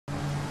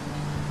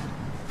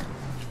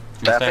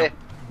Stay up here.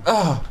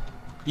 Oh,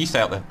 you stay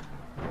up there.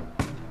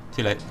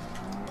 Too late.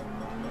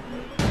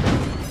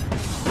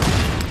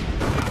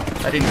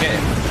 I didn't get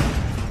him.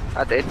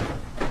 I did.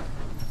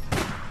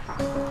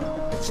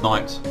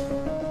 Sniped.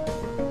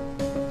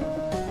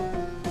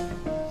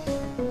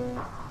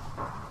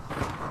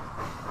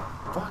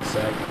 Fuck's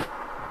sake.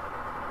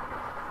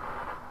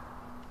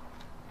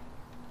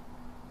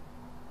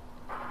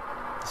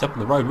 It's up on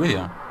the road with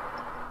you.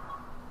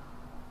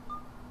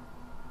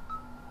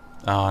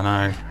 Oh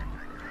no.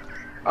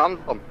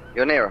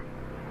 You're near him.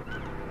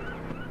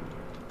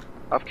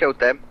 I've killed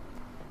them.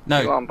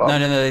 No, Go on, Bob.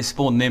 no, they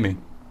spawned near me.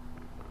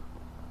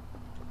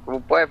 Well,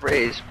 whatever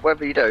it is,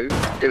 whatever you do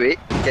it,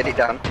 get it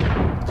done.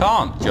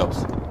 Can't,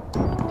 Jobs.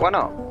 Why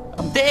not?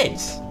 I'm dead.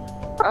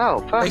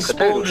 Oh, fuck. They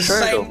spawned the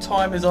same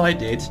time as I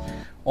did,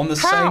 on the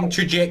same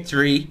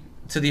trajectory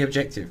to the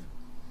objective.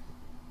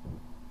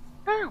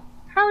 How?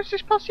 How is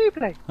this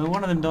possible? Oh,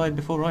 one of them died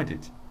before I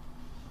did.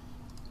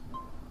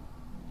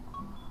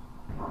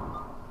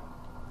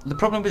 The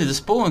problem with the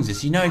spawns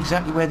is you know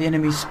exactly where the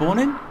enemy's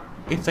spawning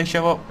if they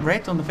show up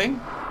red on the thing.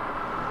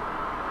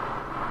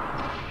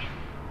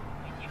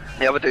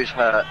 The other dude's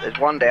hurt. There's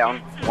one down,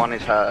 one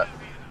is hurt.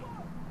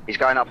 He's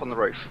going up on the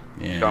roof.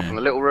 Yeah. He's going from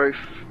the little roof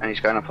and he's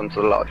going up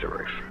onto the larger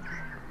roof.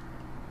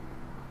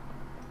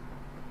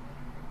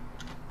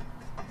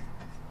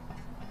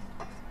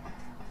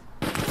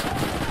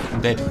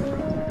 I'm dead.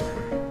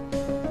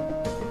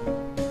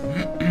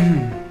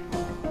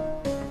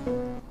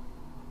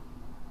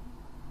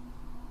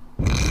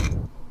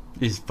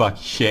 This is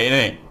fucking shit,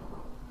 ain't it?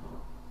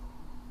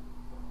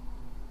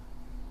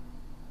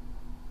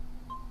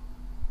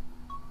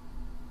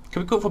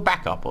 Can we call for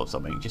backup or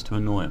something, just to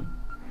annoy him?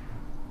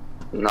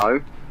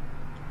 No,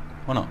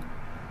 Why not?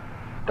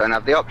 don't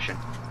have the option.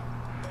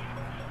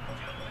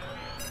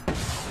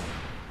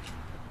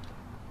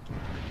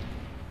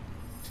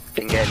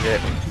 Didn't get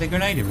it. They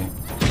grenaded me.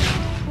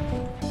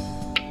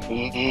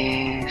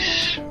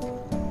 Yes.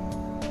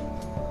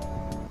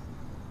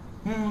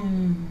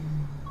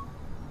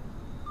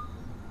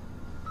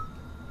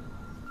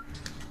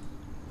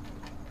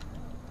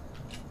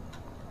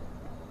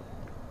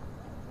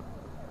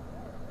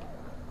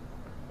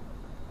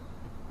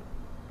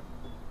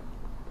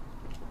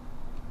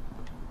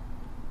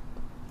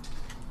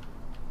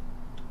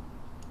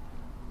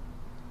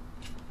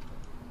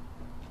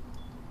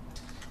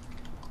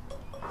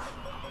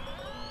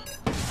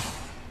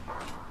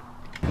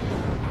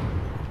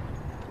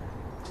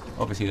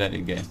 Obviously that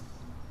didn't get him.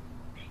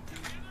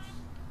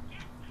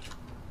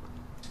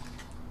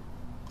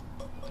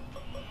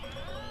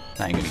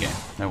 That ain't gonna get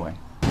him. No way.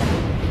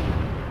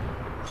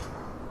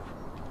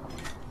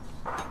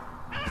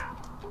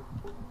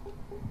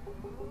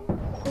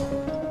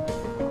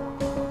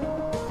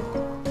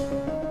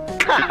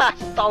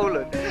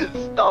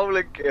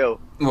 Stolen kill.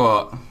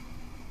 What?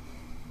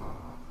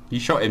 You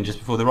shot him just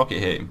before the rocket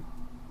hit him?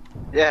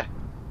 Yeah.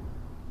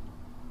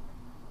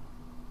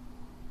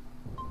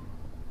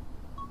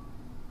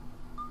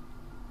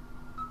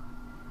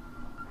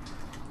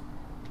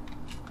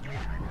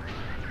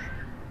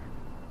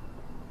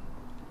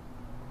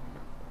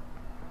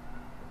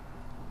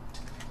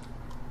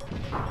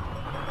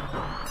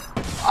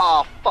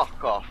 Oh,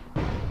 fuck off.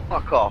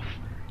 Fuck off.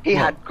 He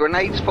had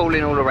grenades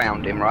falling all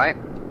around him, right?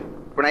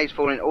 Grenades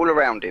falling all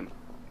around him.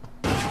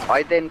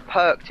 I then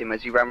perked him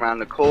as he ran around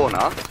the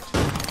corner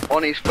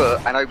on his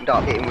foot and opened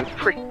up, hit him with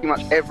pretty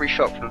much every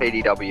shot from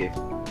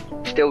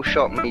PDW. Still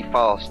shot me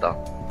faster.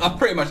 I've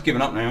pretty much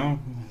given up now.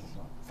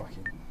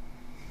 Fucking.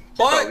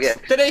 Oh, What? yeah.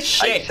 To this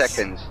shit! 8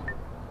 seconds.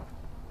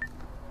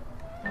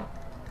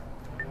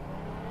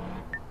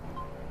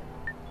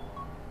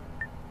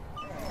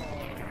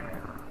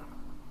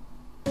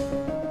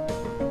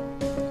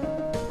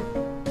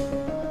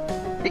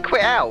 He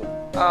quit out.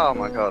 Oh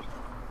my god.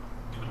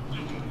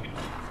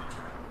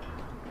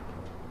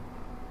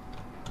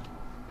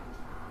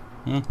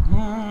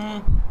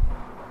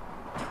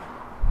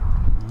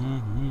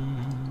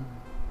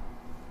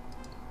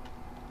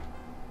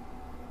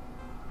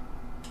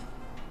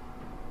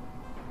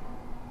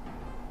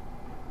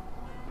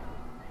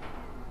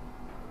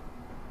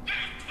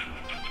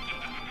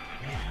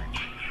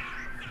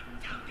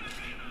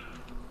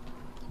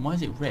 Why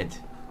is it red?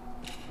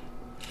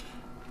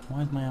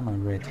 Why is my ammo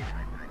red?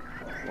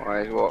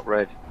 Why is what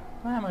red?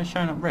 My ammo's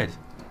showing up red.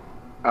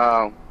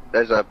 Oh,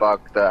 there's a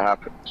bug that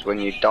happens when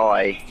you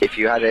die. If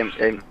you had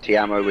empty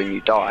ammo when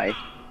you die,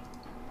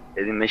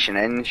 the mission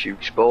ends, you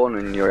spawn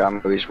and your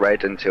ammo is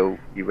red until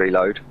you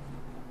reload.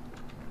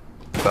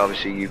 But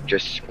obviously you've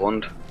just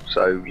spawned,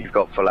 so you've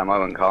got full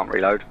ammo and can't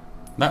reload.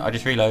 No, I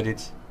just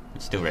reloaded.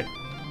 It's still red.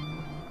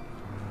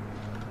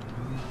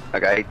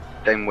 Okay,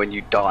 then when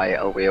you die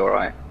it'll be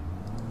alright.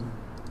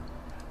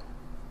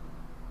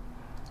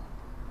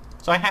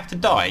 So I have to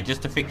die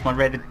just to fix my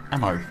red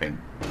ammo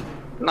thing?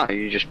 No,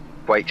 you just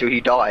wait till you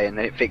die and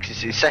then it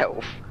fixes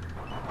itself.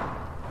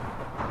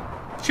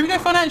 Should we go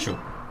financial?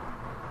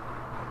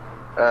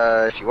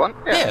 If you want,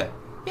 yeah.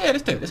 Yeah,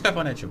 let's do it. Let's go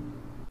financial.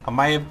 I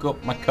may have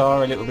got my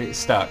car a little bit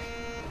stuck.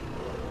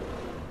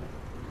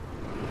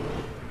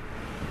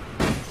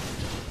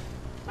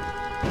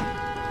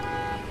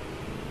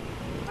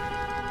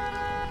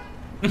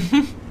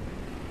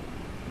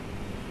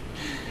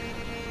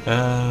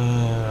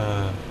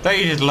 Don't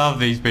you just love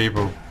these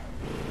people?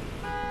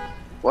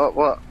 What?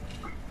 What's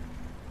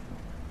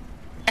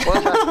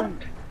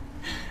happened?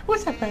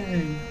 What's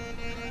happening?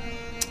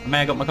 I may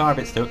have got my car a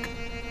bit stuck.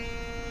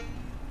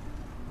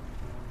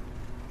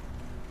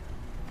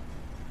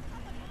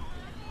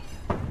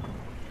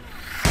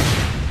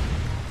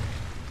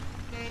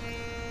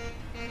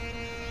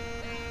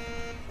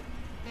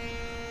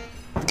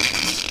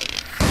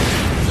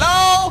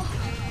 No!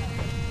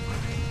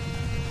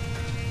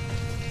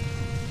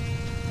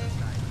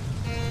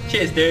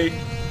 Cheers, dude.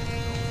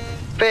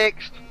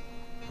 Fixed.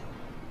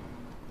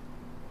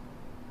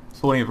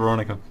 Spawning at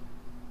Veronica.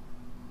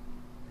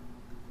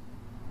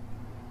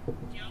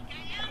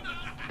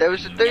 There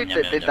was a dude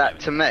that did that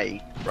to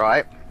me,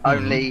 right?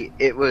 Only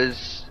it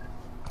was,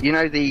 you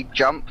know, the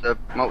jump, the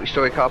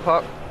multi-story car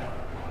park.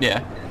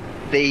 Yeah.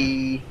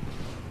 It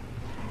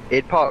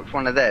parked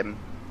one of them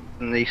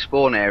in the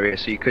spawn area,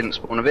 so you couldn't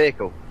spawn a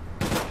vehicle.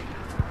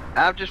 And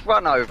I've just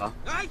run over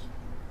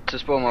to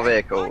spawn my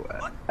vehicle,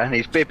 and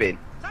he's bibbing.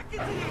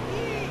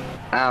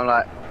 And I'm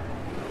like,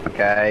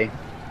 okay.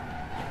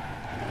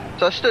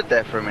 So I stood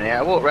there for a minute.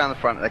 I walked around the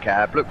front of the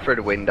cab, looked through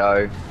the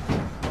window,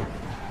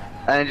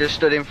 and just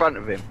stood in front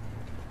of him.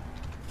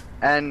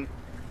 And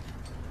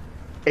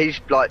he's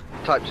like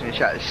types in the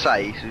chat,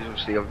 say, so he's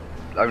obviously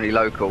only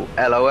local,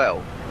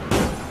 LOL.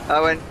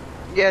 I went,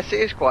 yes, it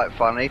is quite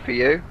funny for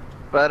you,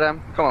 but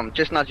come on,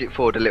 just nudge it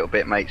forward a little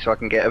bit, mate, so I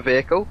can get a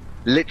vehicle.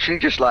 Literally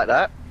just like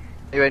that.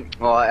 He went,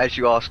 well, as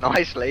you asked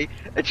nicely,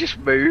 and just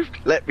moved,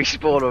 let me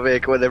spawn a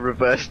vehicle, and then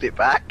reversed it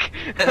back.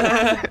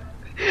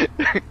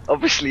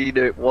 Obviously, he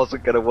knew it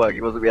wasn't going to work.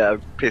 He wasn't going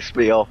to piss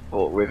me off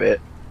with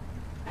it.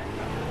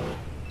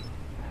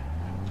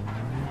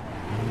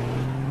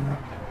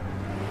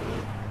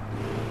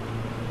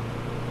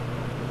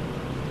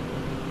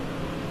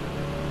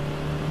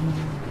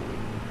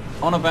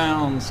 On a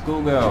bound,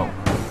 schoolgirl.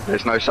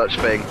 There's no such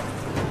thing.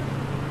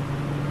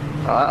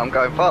 Alright, I'm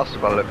going faster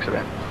by the looks of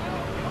it.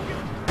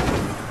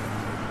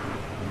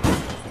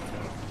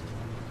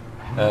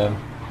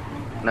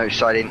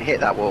 Notice I didn't hit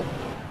that wall.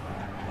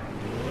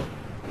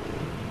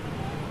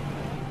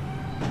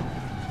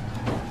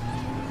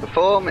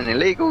 Perform an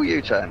illegal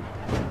U-turn.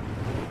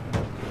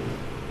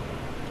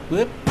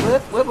 Whoop,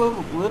 whoop, whoop, whoop,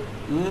 whoop,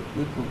 whoop,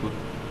 whoop, whoop.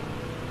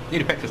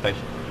 Need a petrol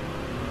station.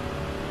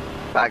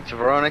 Back to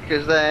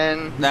Veronica's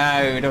then.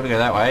 No, we don't want to go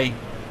that way.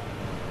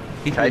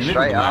 Okay,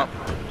 straight up.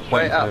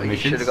 Straight up. You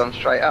should have gone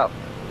straight up.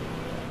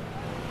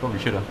 Probably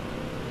should have.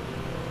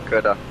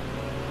 Coulda.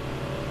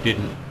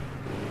 Didn't.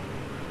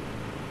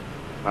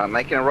 Right,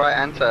 making a right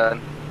hand turn.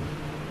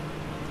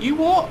 You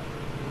what?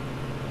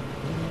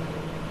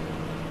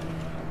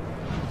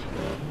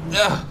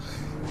 Ugh.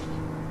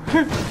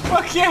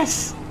 Fuck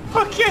yes!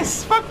 Fuck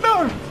yes! Fuck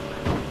no!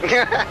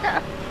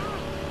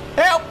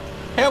 Help!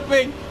 Help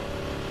me!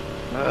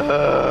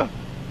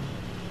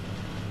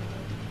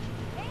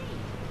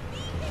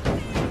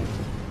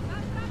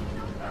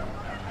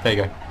 There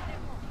you go.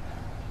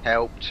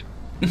 Helped.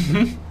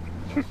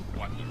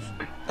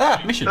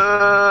 Ah, mission!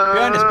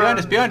 Behind us, behind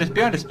us, behind us,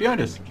 behind us,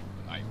 behind us!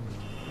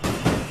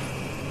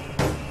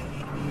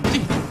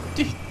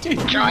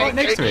 Dude, right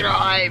next to it.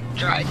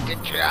 Trying to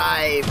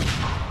drive.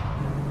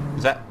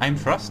 Is that aim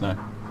for us? No.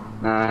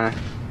 Nah.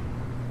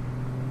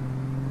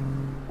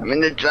 I'm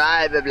in the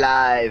drive of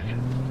life.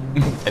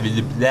 I'm in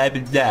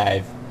the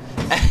dive.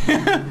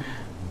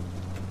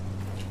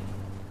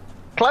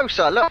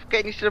 Closer, look,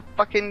 getting used to the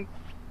fucking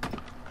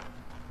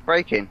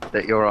braking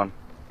that you're on.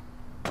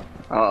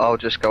 I'll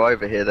just go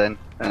over here then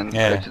and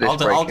go to this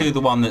I'll do the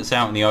one that's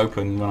out in the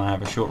open when I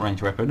have a short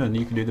range weapon, and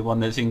you can do the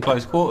one that's in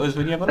close quarters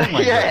when you have a long range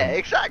weapon. Yeah,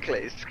 exactly.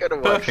 It's gonna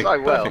work so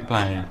well. Perfect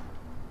plan.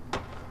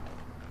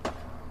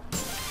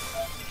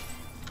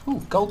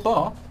 Ooh, gold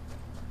bar.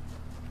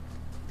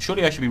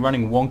 Surely I should be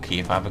running wonky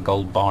if I have a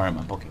gold bar in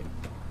my pocket.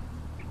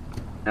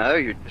 No,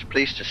 you're just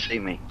pleased to see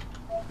me.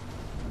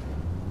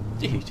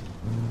 Dude.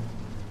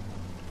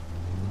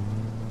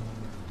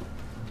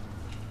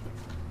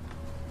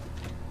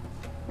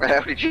 Where the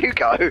hell did you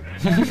go?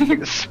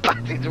 You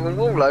spat into a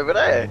wall over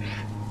there.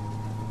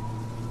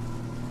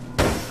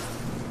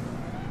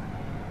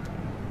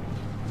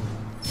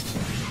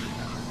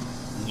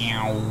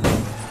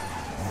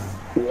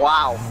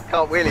 Wow,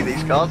 can't wheelie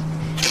these cars.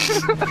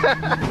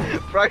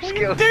 Pro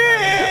skills.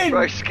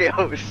 Pro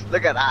skills.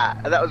 Look at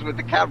that. And that was with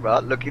the camera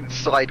looking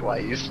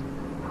sideways.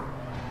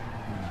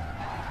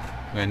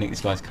 I'm gonna nick this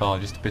guy's car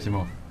just to piss him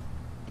off.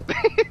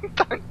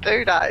 Don't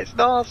do that, it's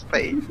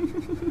nasty.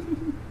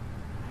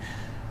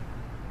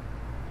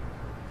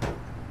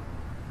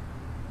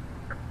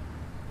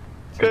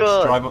 Should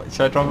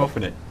I drive off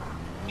in it?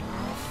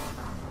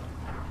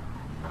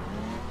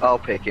 I'll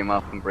pick him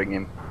up and bring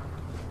him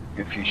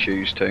if you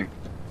choose to.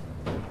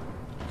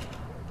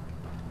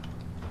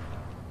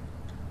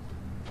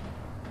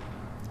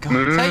 God,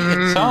 take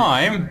your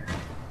time.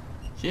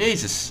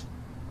 Jesus.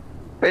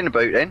 Put in the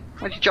boot then.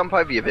 Why'd you jump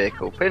over your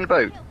vehicle? Put in the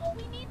boot.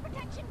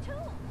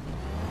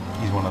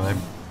 He's one of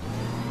them.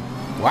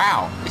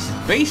 Wow, this is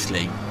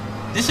beastly.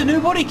 Is this a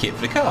new body kit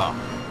for the car?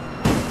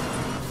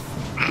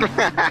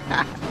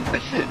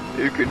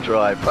 Who could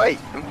drive? Wait,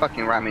 don't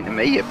fucking ram into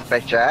me, you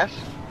bitch ass.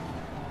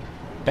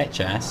 Betch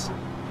ass?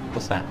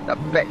 What's that? That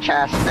bitch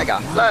ass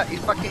nigga. Look,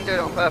 he's fucking doing it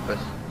on purpose.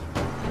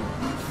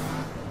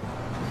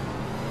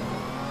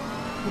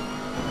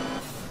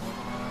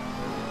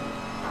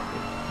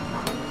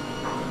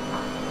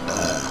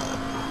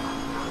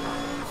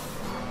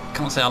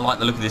 Can't say I like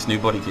the look of this new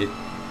body kit.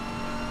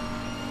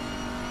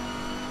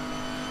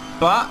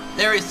 But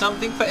there is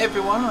something for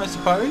everyone, I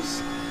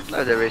suppose.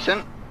 No, there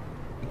isn't.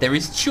 There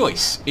is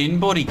choice in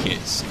body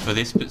kits for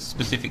this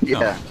specific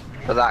car. Yeah,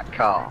 for that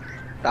car.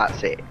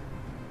 That's it.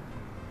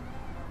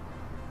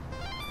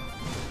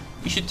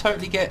 You should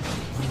totally get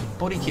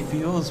body kit for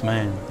yours,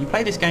 man. You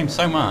play this game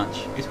so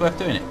much, it's worth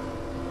doing it.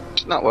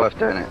 It's not worth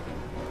doing it.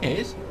 It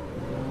is.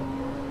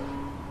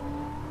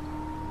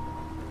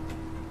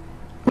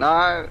 No?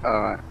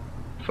 Alright.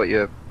 Thought you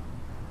were...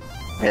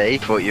 Yeah, he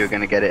thought you were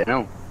going to get it and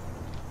all.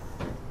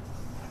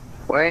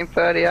 Waiting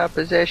for the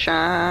opposition.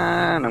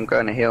 I'm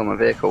going to heal my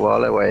vehicle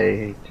while I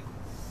wait.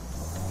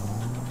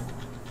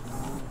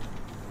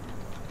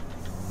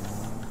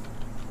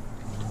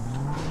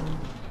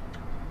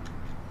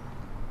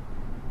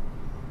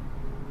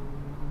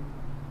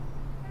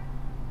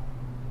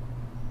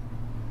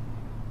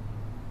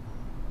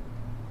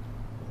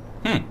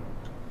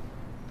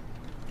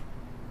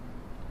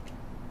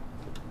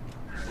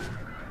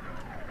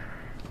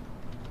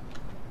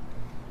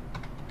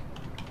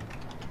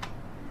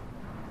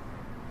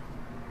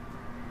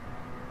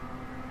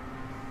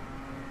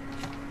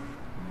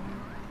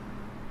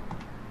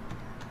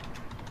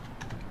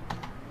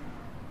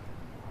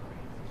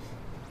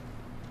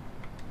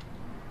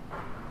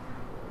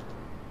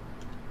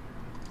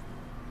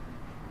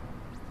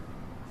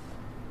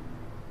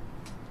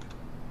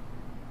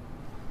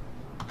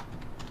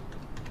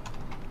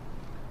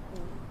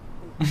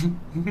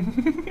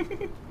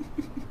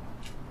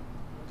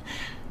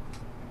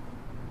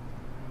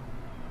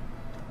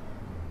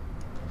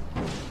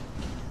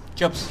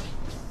 Jobs,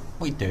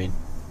 what are you doing?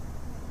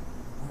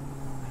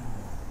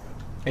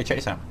 Hey, check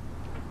this out.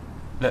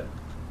 Look.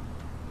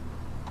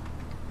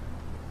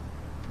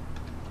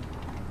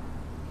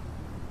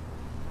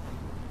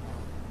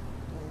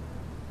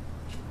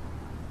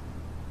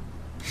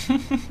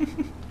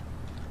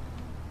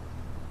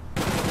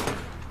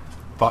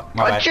 Fuck,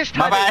 my bad. Just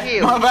my had bad, it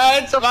healed. my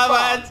bad, The my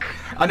fuck? bad.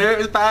 I knew it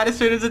was bad as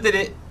soon as I did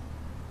it.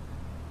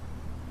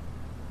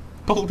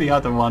 Pull the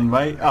other one,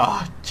 mate.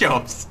 Oh,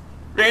 Jobs.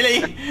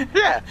 Really?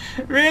 Yeah.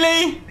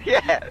 Really?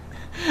 Yeah.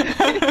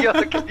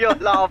 you're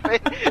laughing.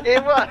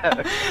 It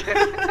worked.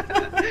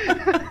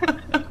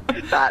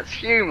 That's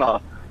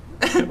humour.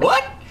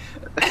 What?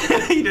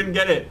 You didn't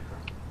get it.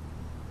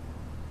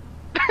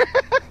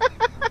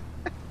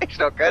 It's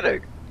not gonna.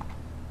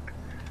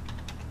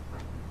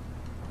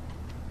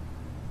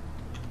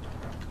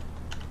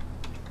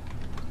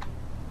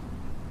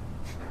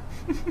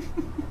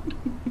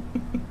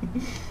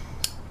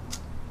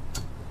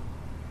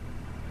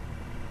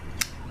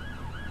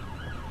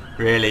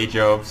 Really,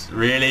 Jobs?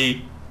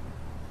 Really?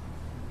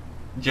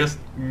 Just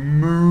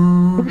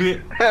move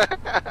it.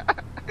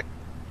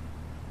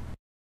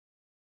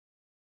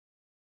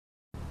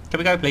 Can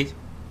we go, please?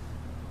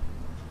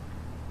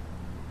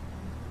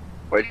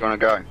 Where do you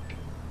want to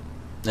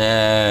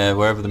go?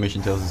 Wherever the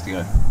mission tells us to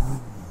go.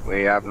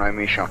 We have no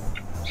mission,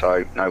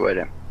 so nowhere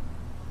then.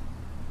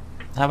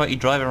 How about you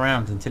drive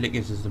around until it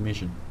gives us the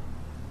mission?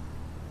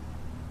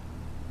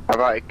 How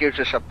about it gives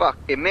us a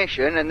fucking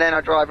mission and then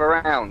I drive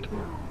around?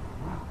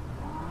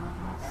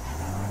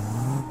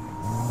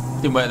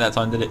 Didn't work that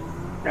time, did it?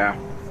 Yeah.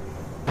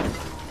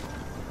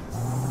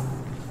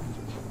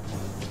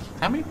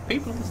 How many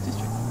people in this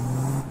district?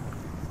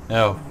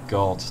 Oh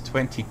god,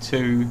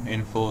 22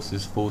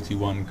 enforcers,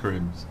 41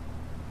 crims.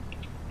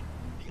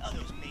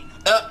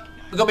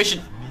 We got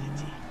mission.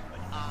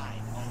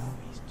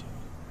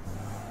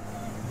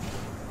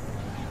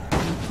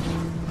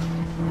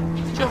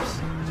 Jobs.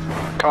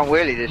 Can't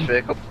wheelie this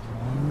vehicle.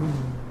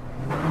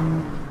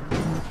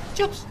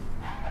 Jobs.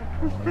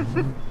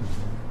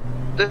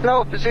 There's no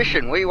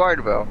opposition, what are you worried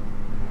about?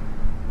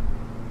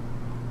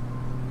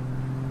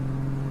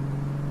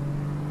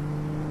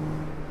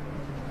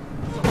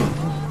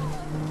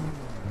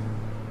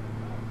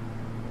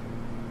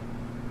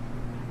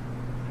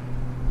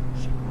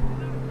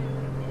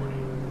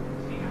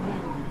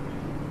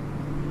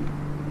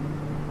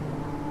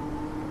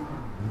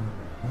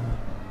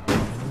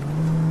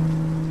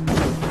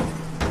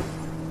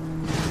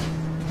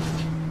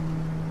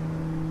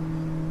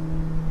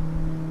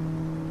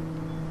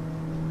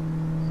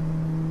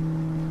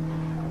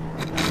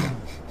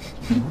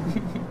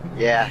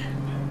 Yeah.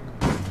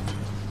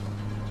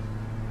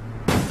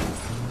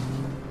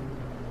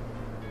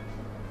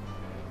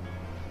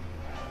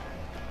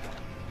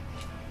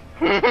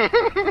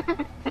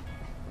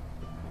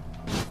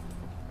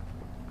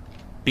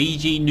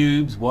 BG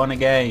noobs won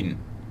again.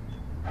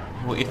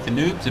 Well, if the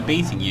noobs are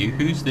beating you,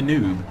 who's the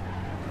noob?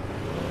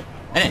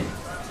 Innit?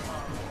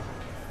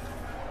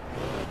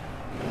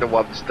 The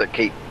ones that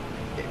keep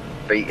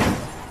defeat him.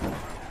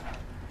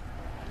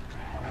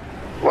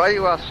 Why do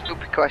you ask a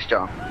stupid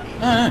question?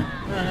 No.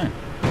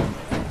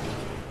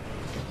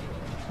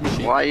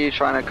 Why are you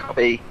trying to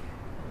copy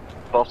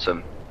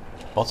bottom?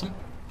 Bottom?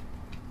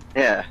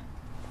 Yeah.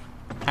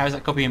 How is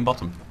that copying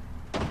bottom?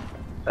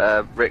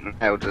 Rick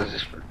Nail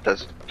does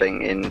this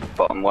thing in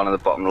bottom one of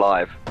the bottom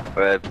live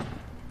where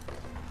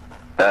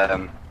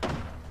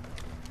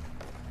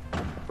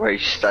he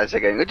stands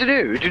there going, what do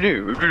you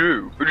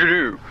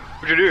do?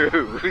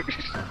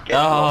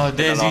 Oh,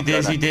 Desi.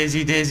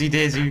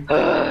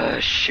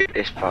 Shit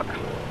this fuck.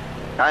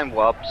 I'm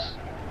Wobbs.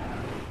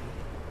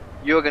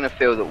 You're gonna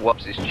feel that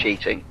Wobbs is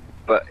cheating,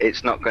 but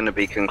it's not gonna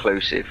be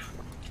conclusive.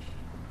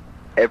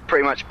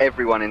 Pretty much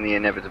everyone in the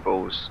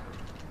Inevitables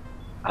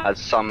has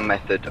some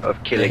method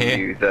of killing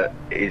you that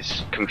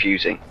is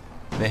confusing.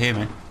 They're here,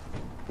 man.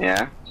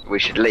 Yeah? So we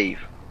should leave.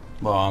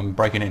 Well, I'm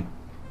breaking in.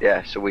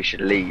 Yeah, so we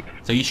should leave.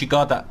 So you should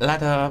guard that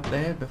ladder up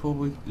there before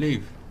we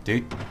leave,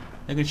 dude.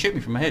 They're gonna shoot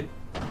me from my head.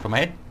 From my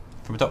head?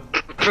 From the top.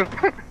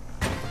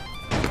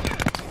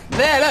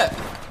 There, look!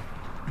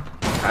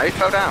 Oh, he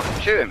fell down.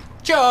 Shoot him.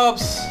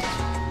 Jobs!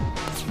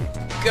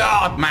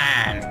 God,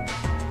 man!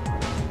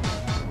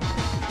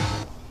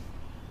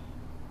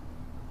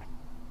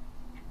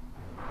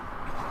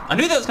 I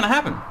knew that was gonna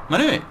happen. I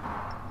knew it.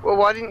 Well,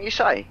 why didn't you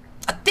say?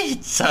 I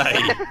did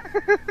say!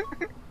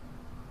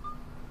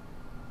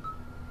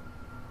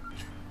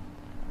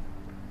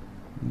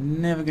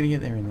 Never gonna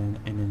get there in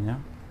there now.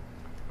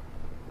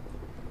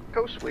 Of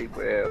course we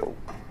will.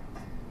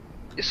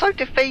 You're so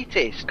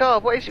defeatist.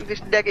 God, what is it with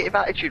this negative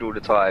attitude all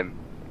the time?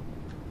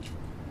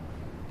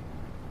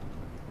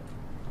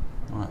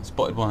 Alright,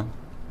 spotted one.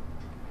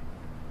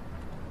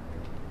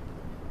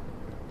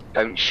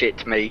 Don't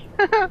shit me.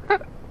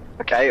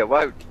 Okay, I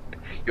won't.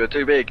 You're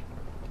too big.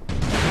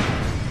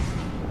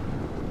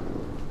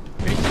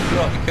 Bitch, you blew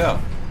up your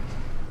car.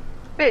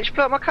 Bitch,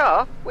 blew up my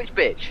car? Which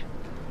bitch?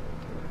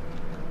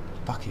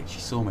 Fuck it, she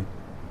saw me.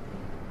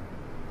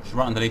 She's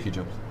right underneath you,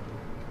 Jobs.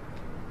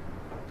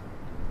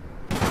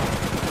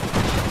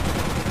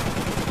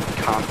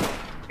 Cunt.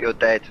 You're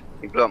dead.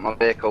 You blew up my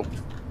vehicle.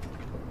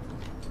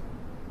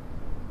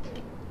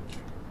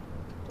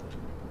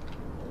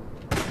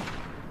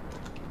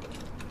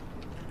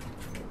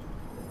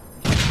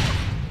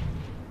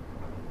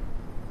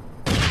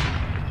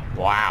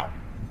 Wow.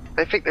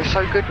 They think they're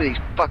so good with these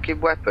fucking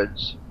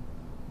weapons.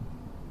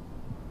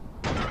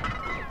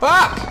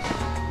 Fuck!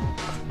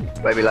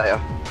 Maybe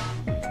later.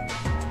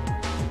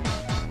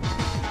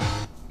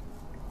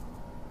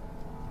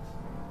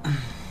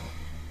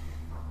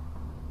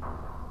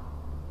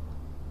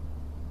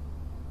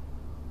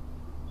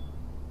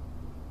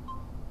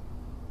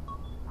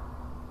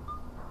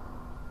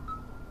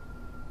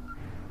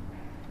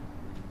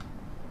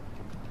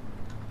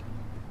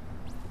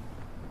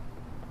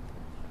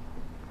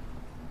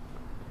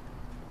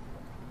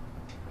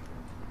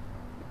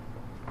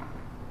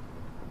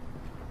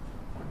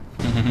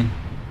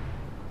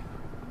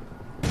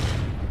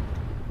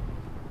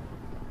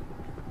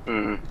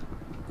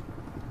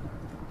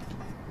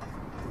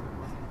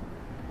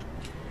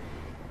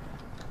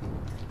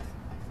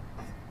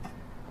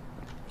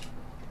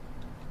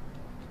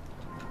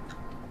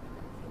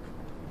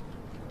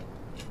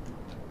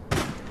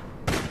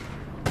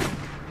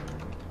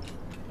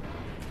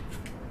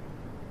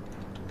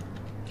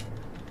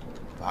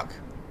 Fuck.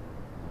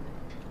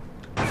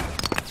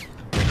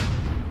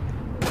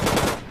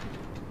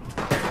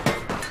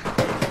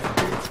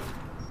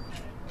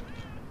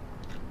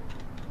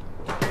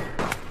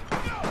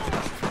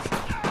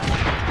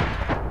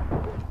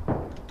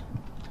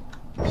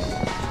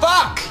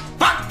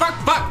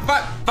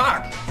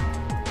 Fuck!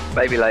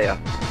 Maybe later.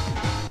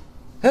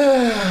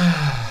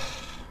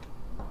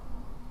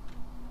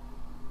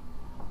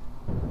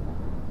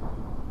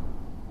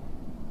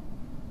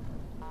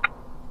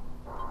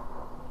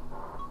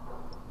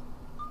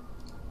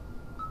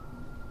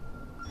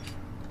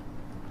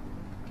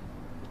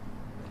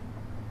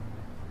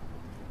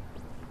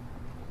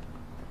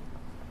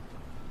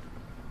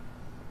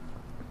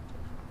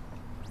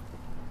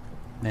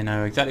 They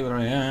know exactly where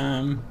I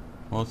am.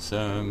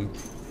 Awesome.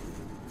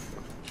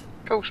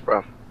 Of course,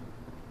 bruv.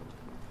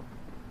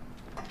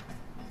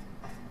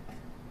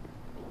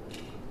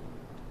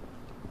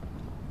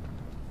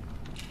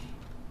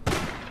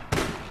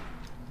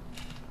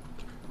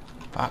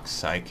 Fuck's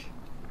sake.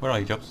 Where are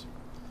you, Jobs?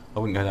 I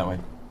wouldn't go that way.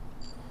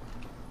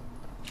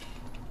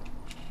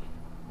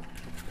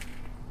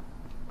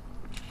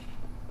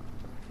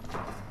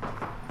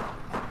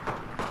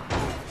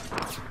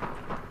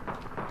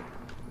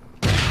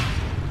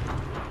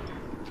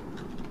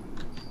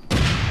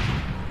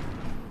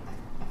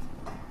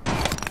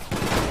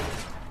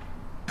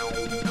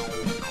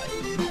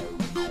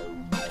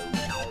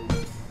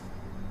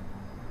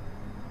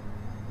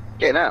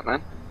 Getting out,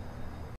 man.